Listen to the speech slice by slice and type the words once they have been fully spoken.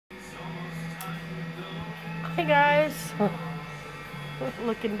Hey guys,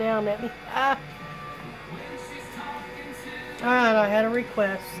 looking down at me. Alright, I had a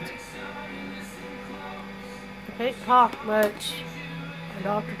request. I can't talk much. The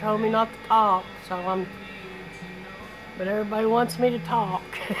doctor told me not to talk, but everybody wants me to talk.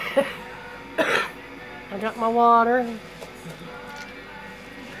 I got my water.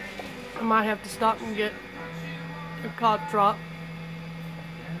 I might have to stop and get a cough drop.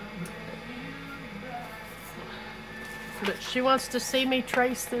 But she wants to see me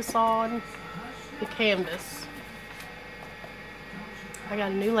trace this on the canvas. I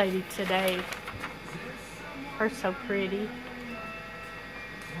got a new lady today. Her's so pretty.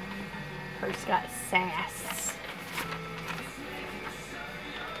 Her's got sass.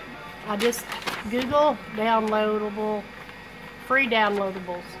 I just Google downloadable, free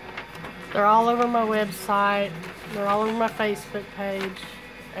downloadables. They're all over my website. They're all over my Facebook page.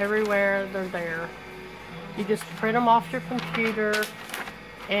 Everywhere they're there. You just print them off your computer,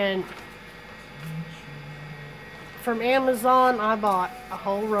 and from Amazon I bought a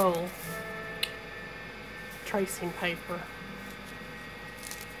whole roll tracing paper.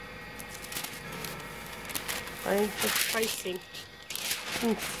 It's tracing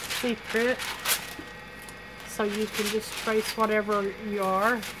secret, so you can just trace whatever you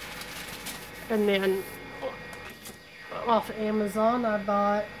are. And then off Amazon I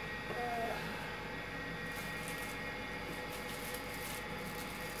bought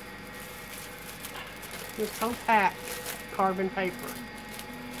this whole pack carbon paper.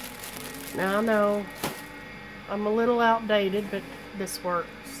 Now I know I'm a little outdated, but this works.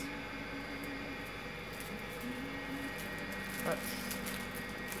 That's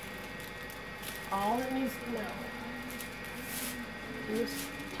all it needs to know. You just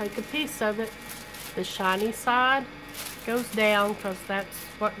take a piece of it. The shiny side goes down because that's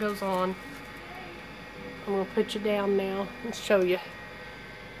what goes on. I'm going to put you down now and show you.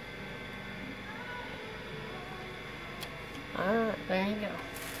 Alright, there you go.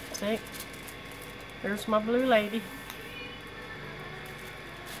 See? There's my blue lady.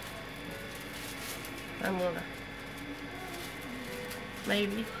 I'm gonna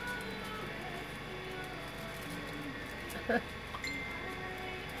maybe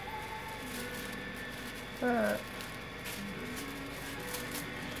alright.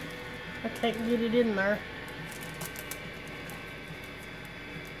 I can't get it in there.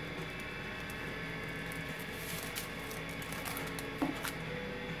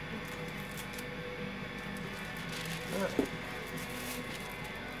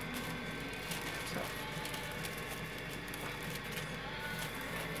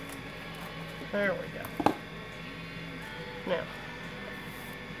 There we go. Now,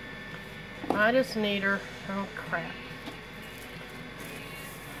 I just need her. Oh crap.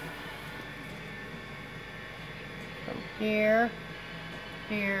 From here,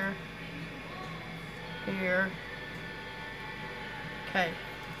 here, here. Okay.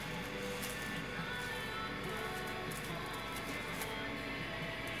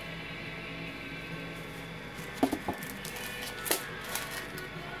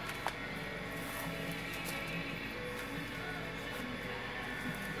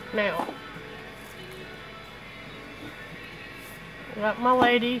 Now, got my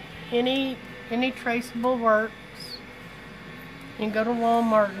lady. Any traceable works. You can go to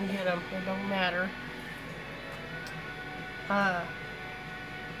Walmart and get them. It don't matter. I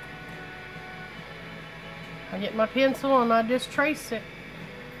get my pencil and I just trace it.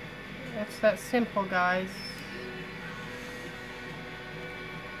 It's that simple, guys.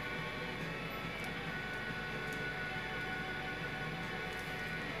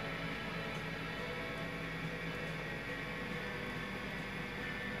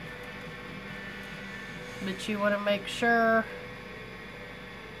 But you want to make sure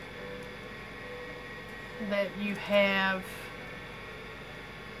that you have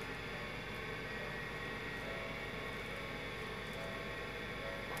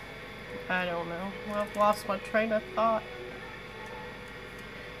I don't know. Well, I've lost my train of thought.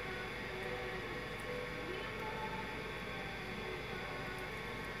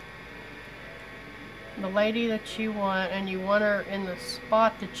 The lady that you want, and you want her in the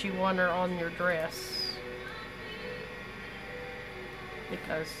spot that you want her on your dress.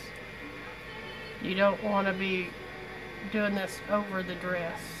 Because you don't want to be doing this over the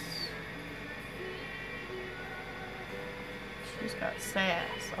dress. She's got sass.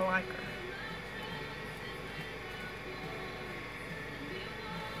 I like her.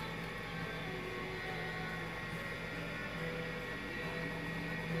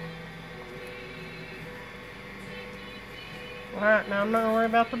 Alright, now I'm not going to worry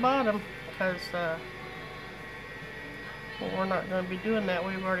about the bottom because Well, we're not going to be doing that.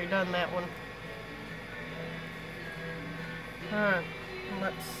 We've already done that one. Alright,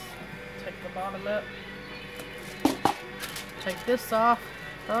 let's take the bottom up. Take this off.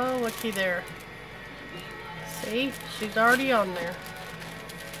 Oh, looky there. See? She's already on there.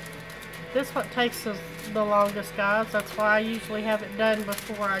 This what takes the longest, guys. That's why I usually have it done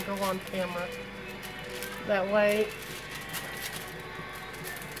before I go on camera. That way,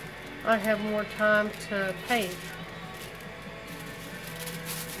 I have more time to paint.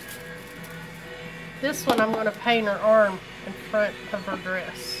 This one I'm going to paint her arm in front of her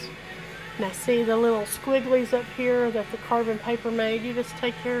dress. Now see the little squigglies up here that the carbon paper made? You just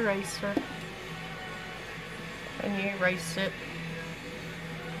take your eraser and you erase it.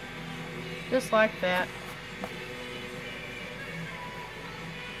 Just like that.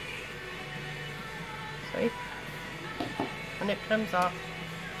 See? When it comes off.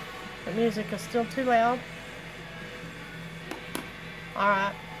 The music is still too loud.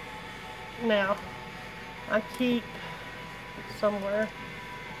 Alright. Now, I keep somewhere.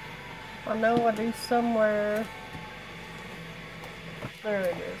 I know I do somewhere. There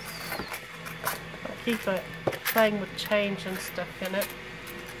it is. I keep a thing with change and stuff in it.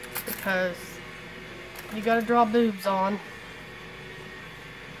 Because you gotta draw boobs on.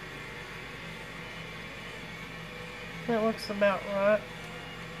 That looks about right.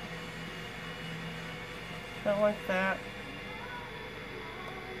 Not like that.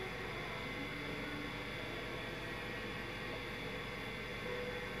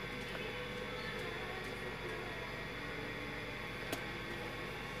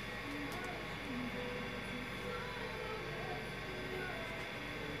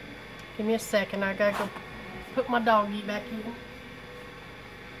 Give me a second, I gotta go put my doggy back in.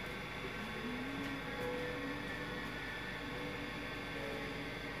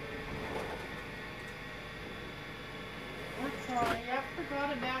 I'm sorry, I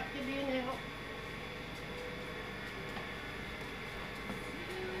forgot about you being out.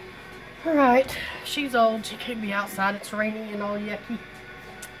 Alright, she's old, she can't be outside, it's rainy and all yucky.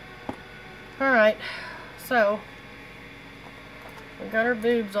 Alright, so we got our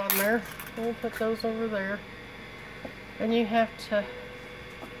boobs on there. We'll put those over there. And you have to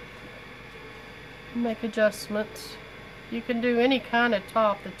make adjustments. You can do any kind of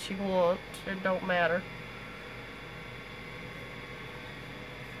top that you want. It don't matter.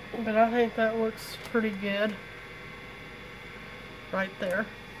 But I think that looks pretty good. Right there.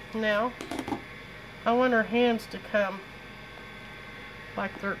 Now, I want her hands to come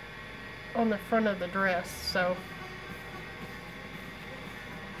like they're on the front of the dress. So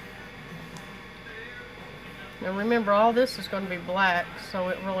now remember, all this is going to be black, so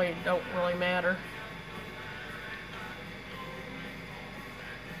it really don't really matter.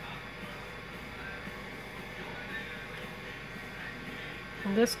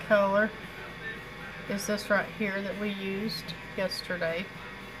 And this color is this right here that we used yesterday.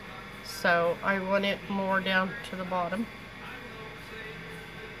 So I want it more down to the bottom.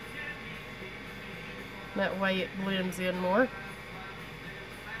 That way it blends in more.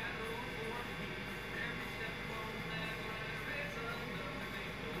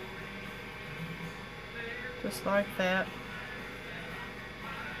 Just like that.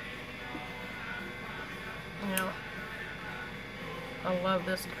 Now, I love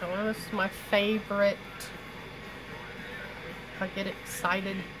this color. This is my favorite. I get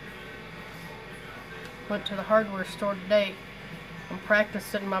excited. Went to the hardware store today. I'm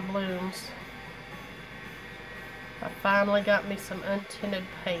practicing my blooms. I finally got me some untinted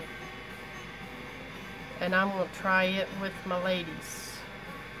paint. And I'm going to try it with my ladies.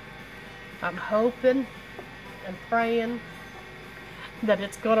 I'm hoping and praying that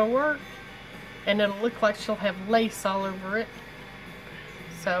it's gonna work and it'll look like she'll have lace all over it.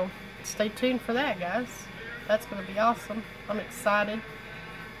 So stay tuned for that, guys. That's gonna be awesome. I'm excited.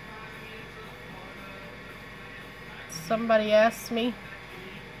 Somebody asked me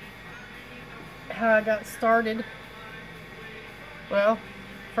how I got started. Well,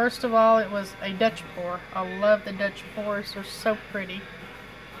 first of all, it was a Dutch pour. I love the Dutch pours. They're so pretty.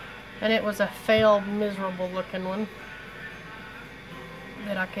 And it was a failed, miserable looking one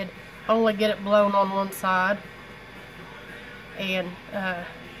that I could only get it blown on one side. And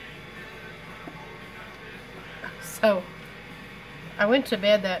so I went to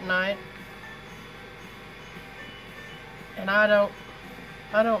bed that night, and I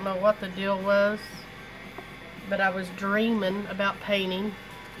don't know what the deal was, but I was dreaming about painting.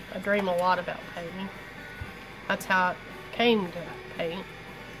 I dream a lot about painting. That's how it came to paint.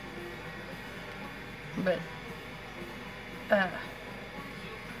 But I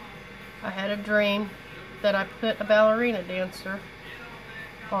had a dream that I put a ballerina dancer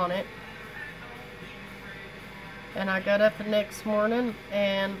on it. And I got up the next morning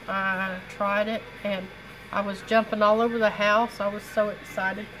and I tried it, and I was jumping all over the house. I was so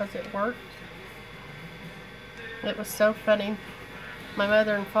excited because it worked. It was so funny. My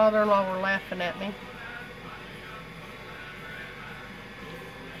mother and father-in-law were laughing at me.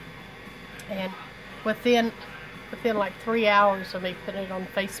 And within like 3 hours of me putting it on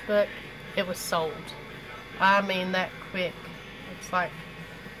Facebook, it was sold. I mean, that quick. It's like,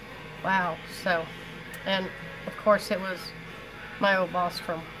 wow. So, and of course it was my old boss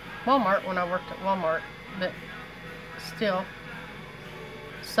from Walmart when I worked at Walmart, but still,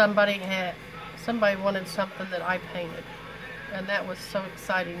 somebody wanted something that I painted, and that was so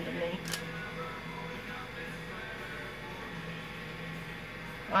exciting to me.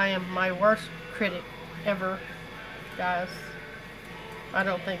 I am my worst critic ever, guys. I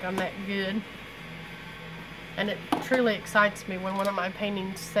don't think I'm that good. And it truly excites me when one of my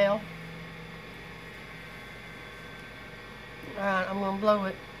paintings sell. Alright, I'm going to blow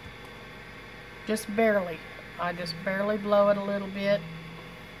it. Just barely. I just barely blow it a little bit.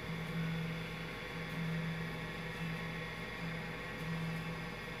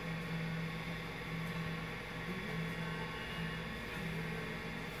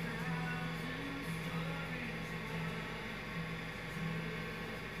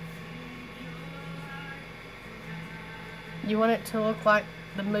 You want it to look like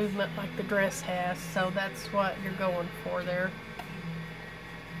the movement like the dress has, so that's what you're going for there.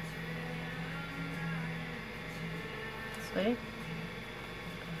 See?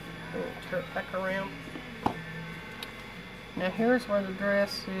 Turn it back around. Now here's where the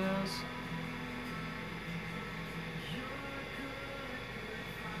dress is.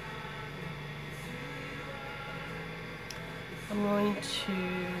 I'm going to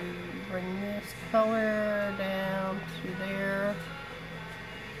bring this color down to there,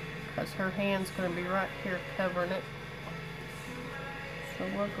 because her hand's going to be right here covering it. So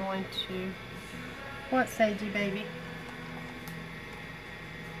we're going to, what, Sagey baby?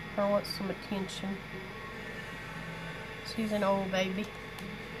 I want some attention. She's an old baby.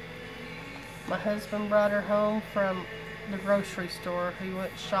 My husband brought her home from the grocery store. He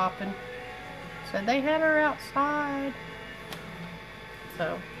went shopping. Said they had her outside.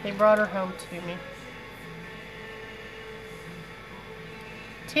 So they brought her home to me.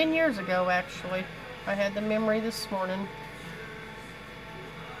 10 years ago, actually. I had the memory this morning.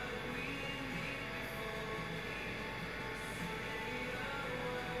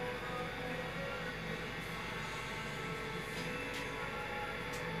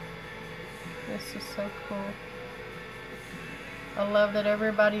 This is so cool. I love that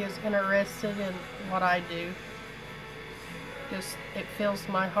everybody is interested in what I do. Just, it fills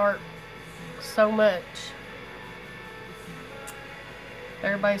my heart so much.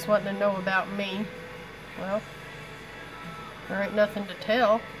 Everybody's wanting to know about me. Well, there ain't nothing to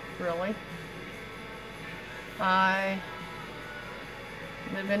tell, really. I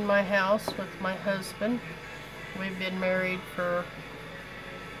live in my house with my husband. We've been married for,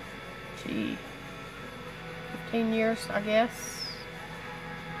 15 years, I guess.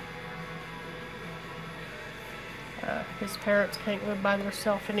 His parents can't live by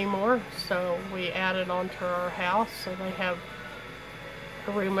themselves anymore, so we added on to our house, so they have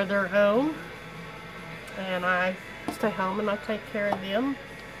a room of their own, and I stay home and I take care of them.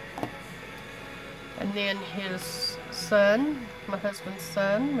 And then his son, my husband's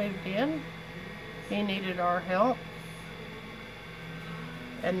son, moved in. He needed our help.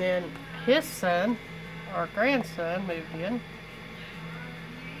 And then his son, our grandson, moved in.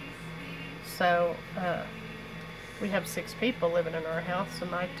 So we have 6 people living in our house,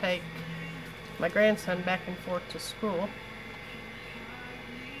 and I take my grandson back and forth to school.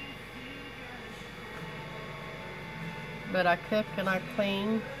 But I cook and I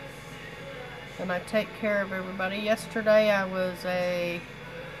clean and I take care of everybody. Yesterday I was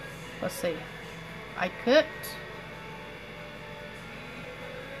let's see, I cooked.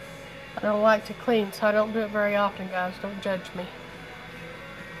 I don't like to clean, so I don't do it very often, guys. Don't judge me.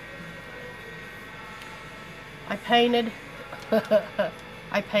 I painted.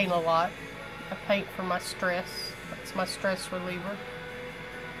 I paint a lot. I paint for my stress. That's my stress reliever.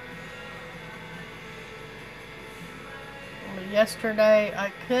 Yesterday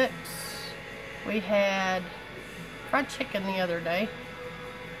I cooked. We had fried chicken the other day.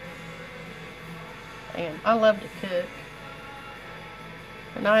 And I love to cook.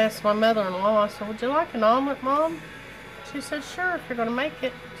 And I asked my mother-in-law, I said, would you like an omelet, Mom? She said, sure, if you're going to make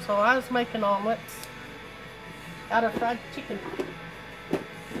it. So I was making omelets out of fried chicken.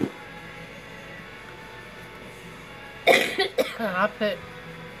 I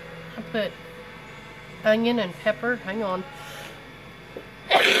put onion and pepper. Hang on.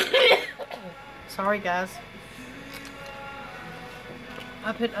 Sorry guys.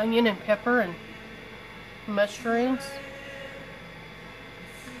 I put onion and pepper and mushrooms,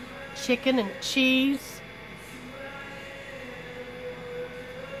 chicken and cheese,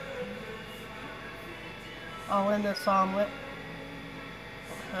 all in this omelet.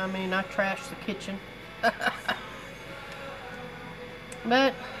 I mean, I trashed the kitchen.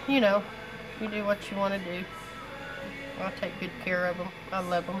 But, you know, you do what you want to do. I take good care of them. I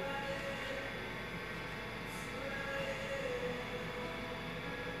love them.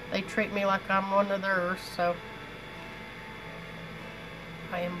 They treat me like I'm one of theirs, so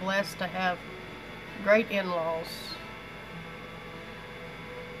I am blessed to have great in-laws.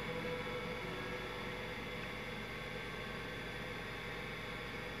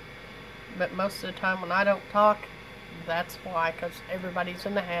 But most of the time when I don't talk, that's why, because everybody's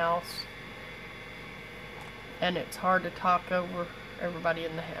in the house. And it's hard to talk over everybody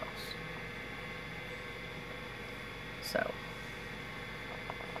in the house. So.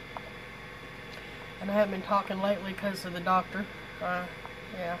 And I haven't been talking lately because of the doctor.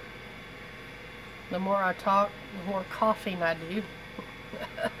 Yeah. The more I talk, the more coughing I do.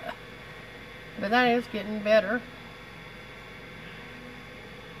 But that is getting better.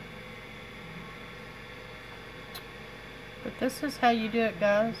 But this is how you do it,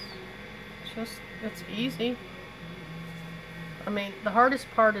 guys. It's easy. I mean, the hardest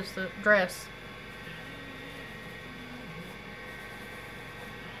part is the dress.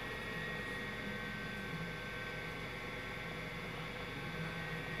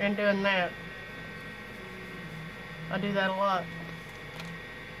 And doing that. I do that a lot.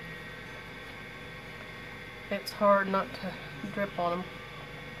 It's hard not to drip on them.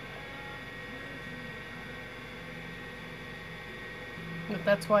 But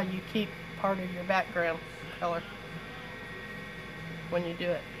that's why you keep part of your background color when you do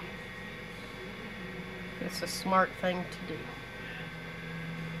it. It's a smart thing to do.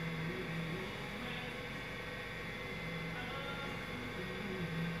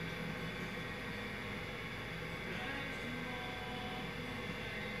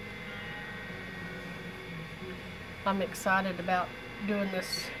 I'm excited about doing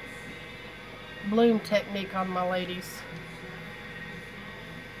this bloom technique on my ladies.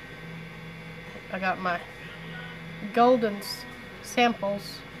 I got my golden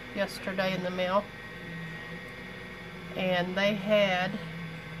samples yesterday in the mail, and they had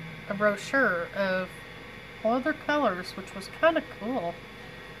a brochure of all other colors, which was kind of cool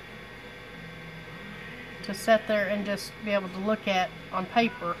to sit there and just be able to look at on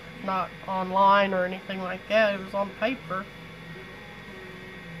paper, not online or anything like that. It was on paper.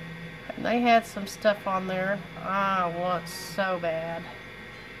 And they had some stuff on there I want so bad.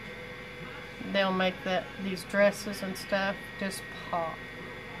 They'll make these dresses and stuff just pop.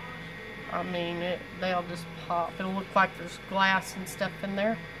 I mean, they'll just pop. It'll look like there's glass and stuff in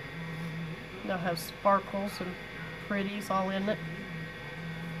there. They'll have sparkles and pretties all in it.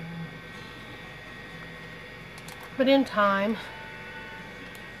 But in time,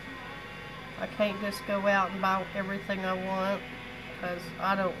 I can't just go out and buy everything I want because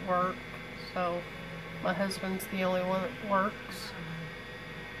I don't work. So my husband's the only one that works.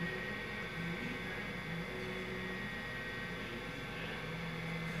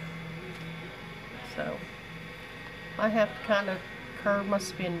 So I have to kind of curb my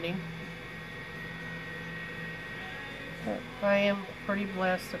spending. But I am pretty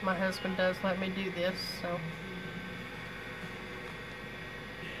blessed that my husband does let me do this, so.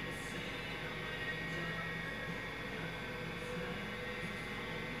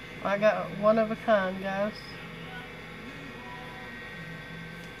 I got one of a kind, guys.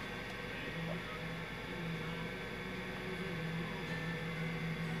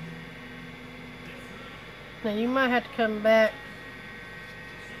 Now you might have to come back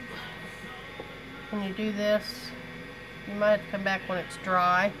when you do this. You might have to come back when it's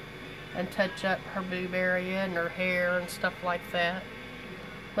dry and touch up her boob area and her hair and stuff like that.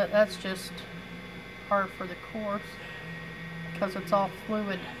 But that's just part for the course because it's all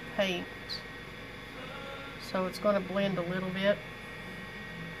fluid paint. So it's going to blend a little bit.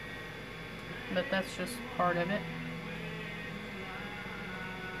 But that's just part of it.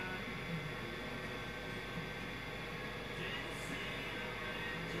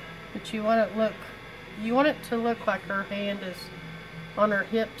 But you want it to look like her hand is on her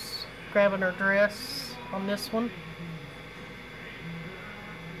hips, grabbing her dress on this one.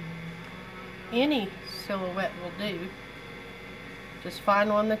 Any silhouette will do. Just find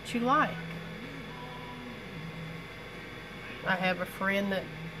one that you like. I have a friend that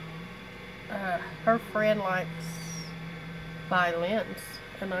her friend likes violins,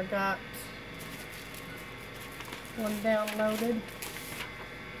 and I got one downloaded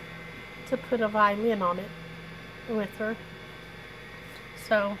to put a violin on it with her.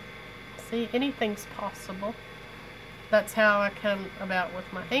 So, see, anything's possible. That's how I come about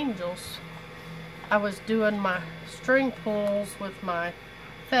with my angels. I was doing my string pulls with my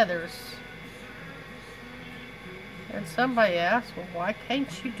feathers. And somebody asked, well, why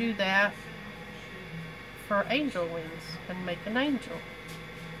can't you do that for angel wings and make an angel?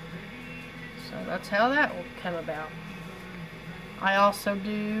 So that's how that will come about. I also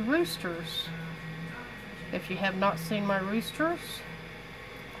do roosters. If you have not seen my roosters,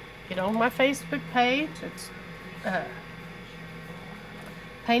 get on my Facebook page. It's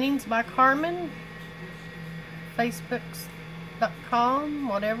Paintings by Carmen, Facebook.com,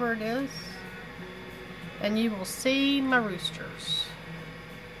 whatever it is, and you will see my roosters.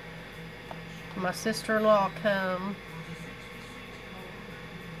 My sister-in-law come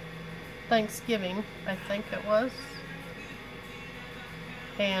Thanksgiving, I think it was,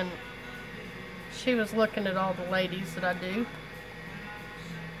 and she was looking at all the ladies that I do,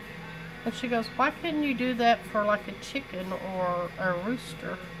 and she goes, why couldn't you do that for like a chicken or a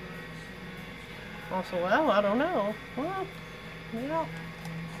rooster? I said, well, I don't know. Well, yeah.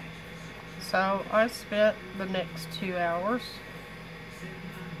 So I spent the next 2 hours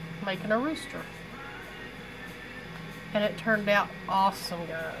making a rooster. And it turned out awesome,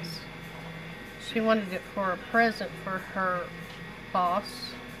 guys. She wanted it for a present for her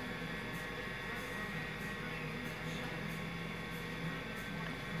boss.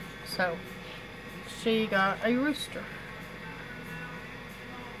 So she got a rooster.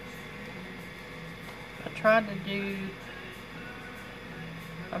 I tried to do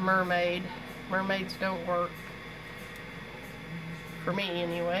a mermaid. Mermaids don't work. For me,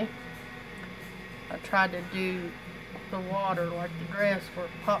 anyway. I tried to do the water like the dress where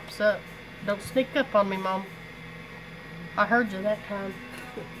it pops up. Don't sneak up on me, Mom. I heard you that time.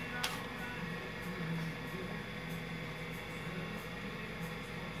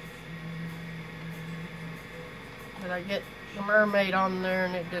 But I get the mermaid on there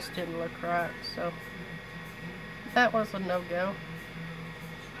and it just didn't look right, so that was a no-go.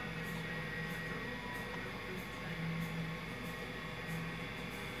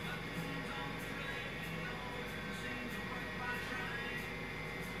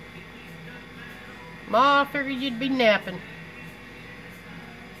 Ma, I figured you'd be napping.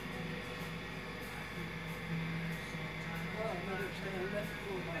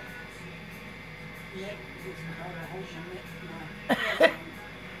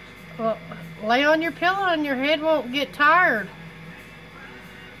 Well, lay on your pillow and your head won't get tired.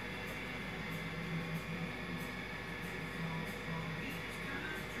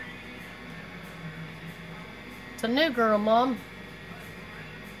 It's a new girl, Mom.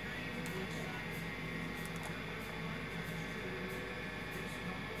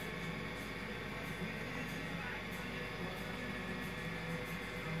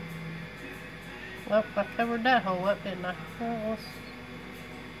 Well, I covered that hole up, didn't I? Well, let's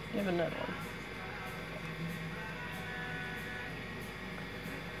give another one.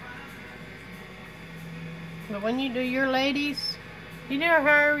 But when you do your ladies, you do it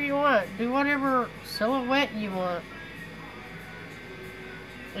however you want. Do whatever silhouette you want.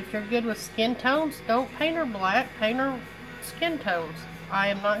 If you're good with skin tones, don't paint her black, paint her skin tones. I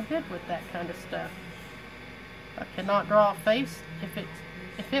am not good with that kind of stuff. I cannot draw a face.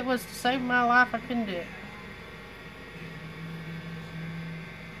 If it was to save my life, I couldn't do it.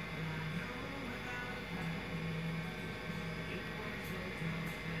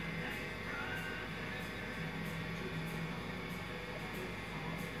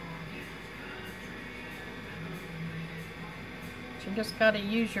 You just got to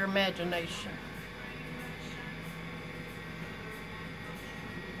use your imagination.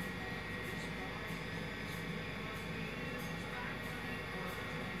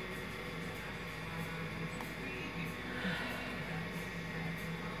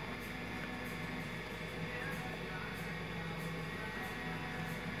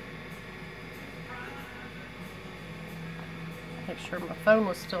 Make sure my phone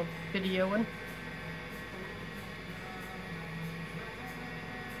was still videoing.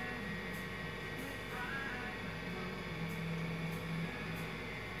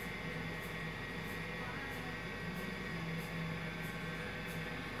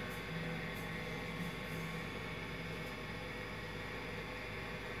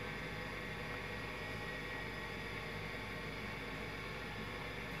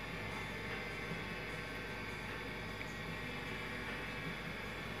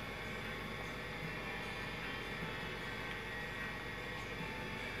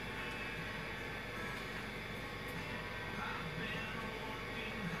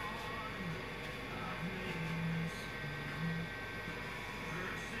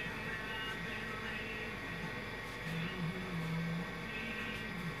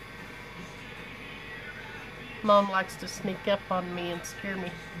 Mom likes to sneak up on me and scare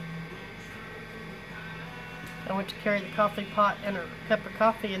me. I went to carry the coffee pot and her cup of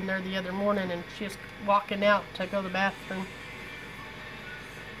coffee in there the other morning, and she was walking out to go to the bathroom.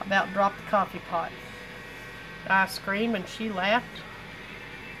 About dropped the coffee pot. I screamed and she laughed.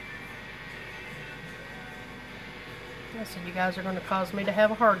 I said, "You guys are going to cause me to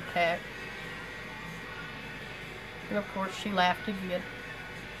have a heart attack." And of course she laughed again.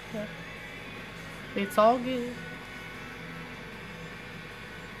 Yeah. It's all good.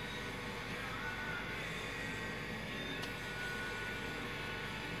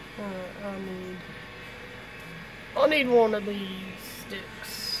 I need one of these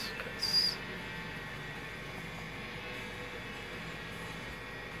sticks, 'cause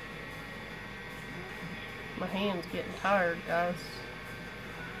my hand's getting tired, guys.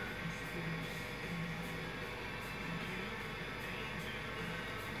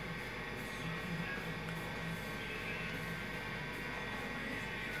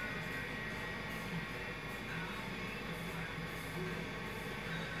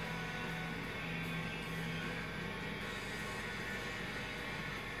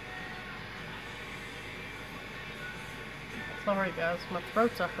 Sorry guys, my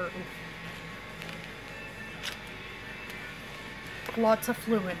throat's hurting. Lots of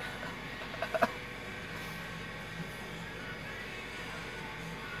fluid.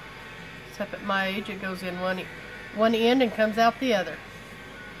 Except at my age, it goes in one end and comes out the other.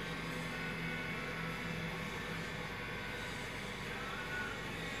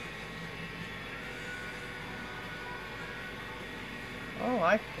 I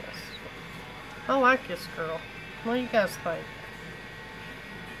like this. I like this girl. What do you guys think?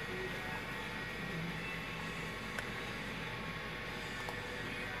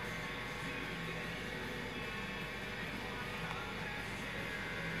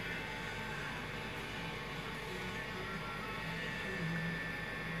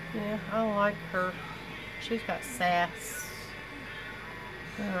 Yeah, I like her. She's got sass.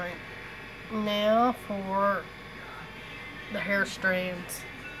 Alright. Now for the hair strands.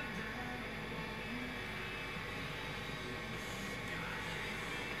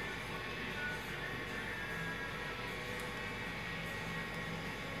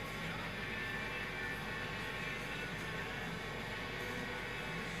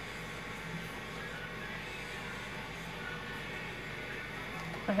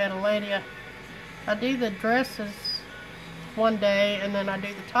 I had a lady, I do the dresses one day and then I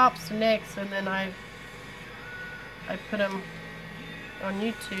do the tops the next, and then I put them on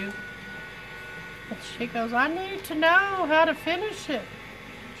YouTube. And she goes, "I need to know how to finish it.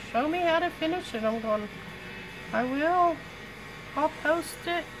 Show me how to finish it." I'm going, "I will. I'll post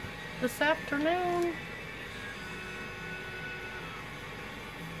it this afternoon."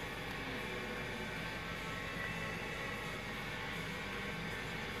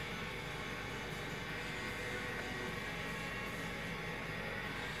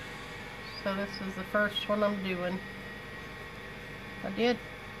 So this is the first one I'm doing. I did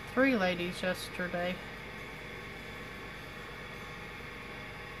 3 ladies yesterday.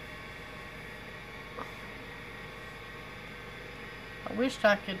 I wished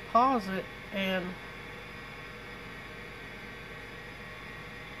I could pause it and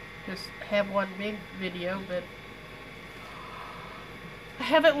just have one big video, but I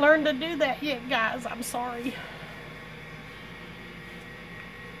haven't learned to do that yet, guys. I'm sorry.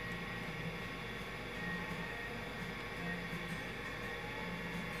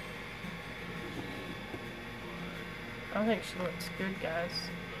 I think she looks good, guys.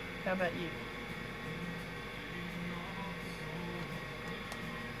 How about you?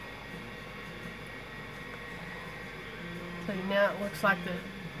 So now it looks like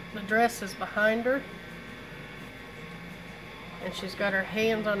the dress is behind her. And she's got her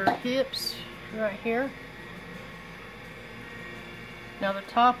hands on her hips right here. Now the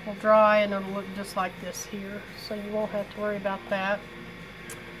top will dry and it'll look just like this here. So you won't have to worry about that.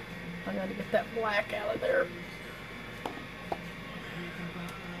 I gotta get that black out of there.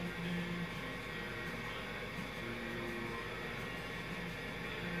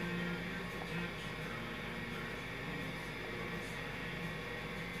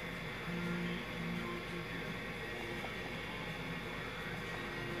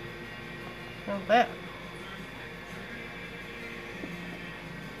 How's that?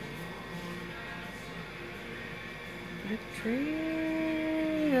 Big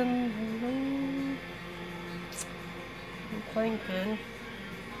tree and plankton.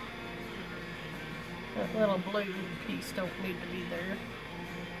 That little blue piece don't need to be there.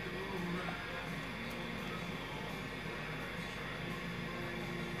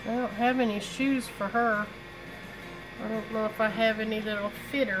 I don't have any shoes for her. I don't know if I have any that'll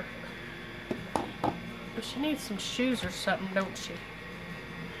fit her. But she needs some shoes or something, don't she?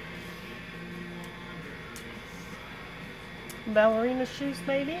 Ballerina shoes,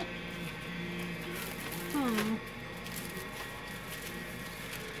 maybe?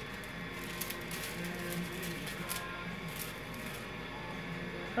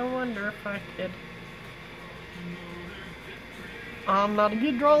 I wonder if I could. I'm not a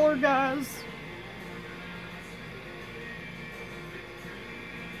good drawer, guys.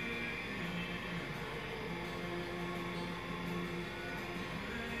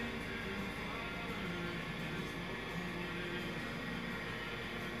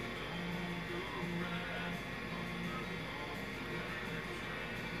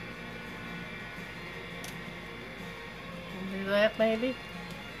 We'll do that, maybe.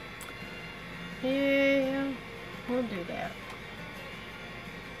 Yeah, we'll do that.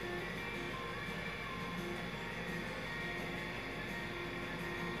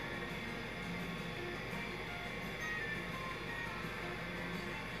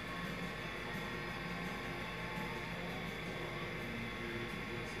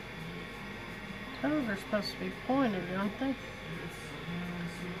 Toes are supposed to be pointed, aren't they?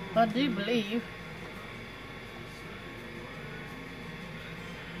 I do believe.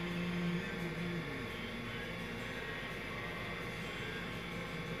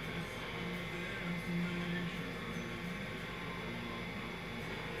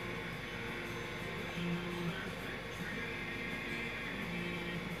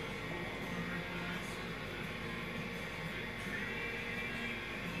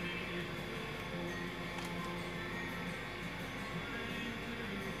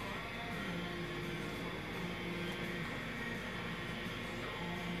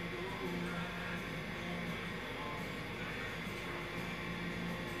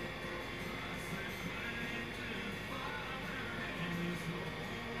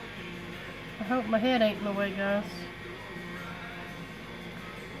 I hope my head ain't in the way, guys.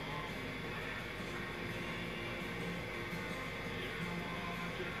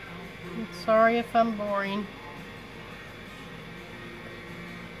 I'm sorry if I'm boring.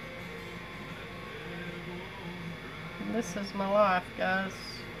 This is my life, guys.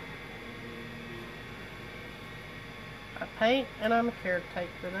 I paint and I'm a caretaker,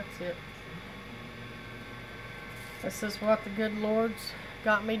 that's it. This is what the good Lord's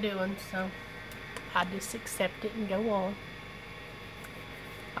got me doing, so I just accept it and go on.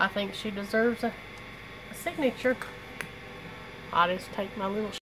 I think she deserves a signature. I just take my little